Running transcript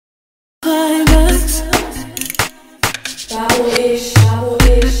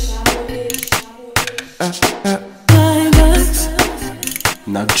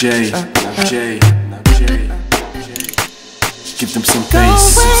J, give them some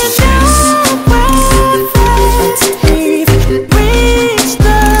bass. Reach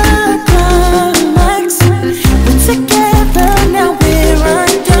the climax. We're together now, we're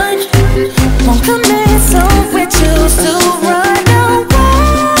undone. Won't commit, so we choose to run away.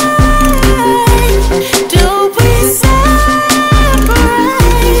 Do we separate?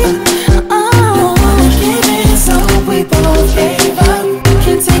 Oh, give it, so we both gave up.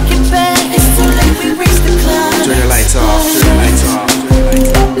 Can't take it back, it's too late, we reached the climax. Turn the lights off, turn the lights off.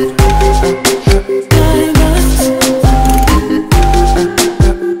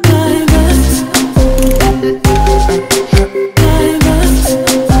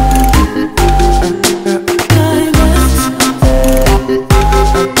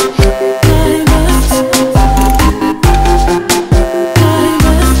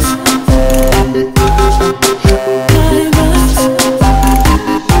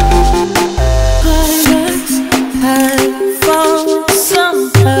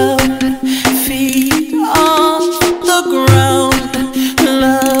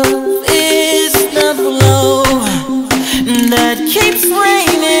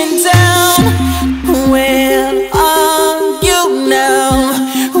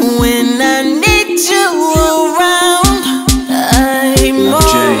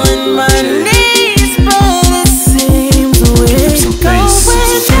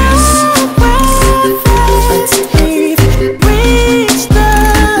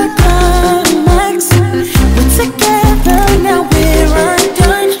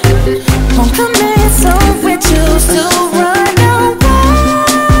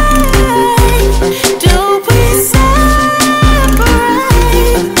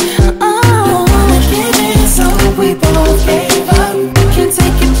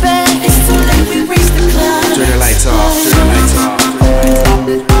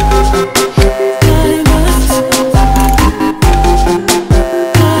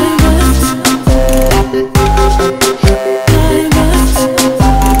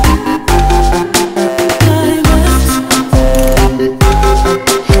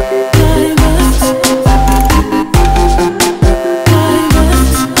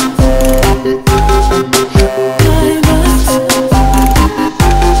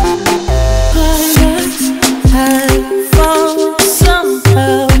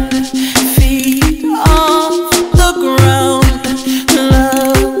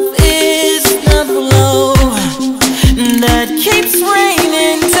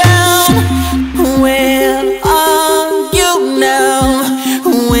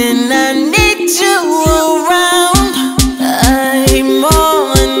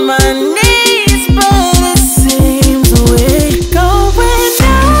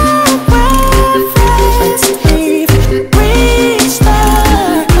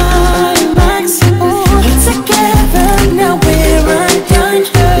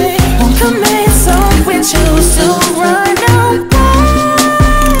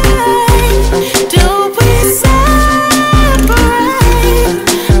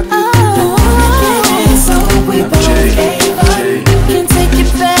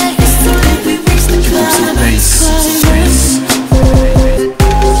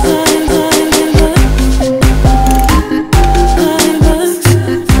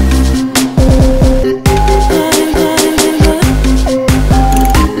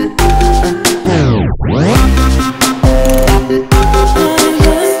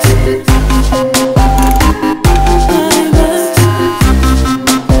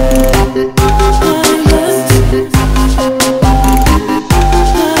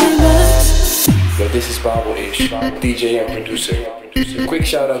 Babel Ish, DJ and producer. Quick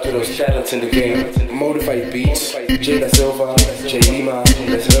shout out to those talents in the game. Modified Beats, Jada Silva, J Lima,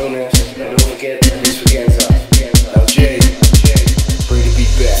 Les Rones, and don't forget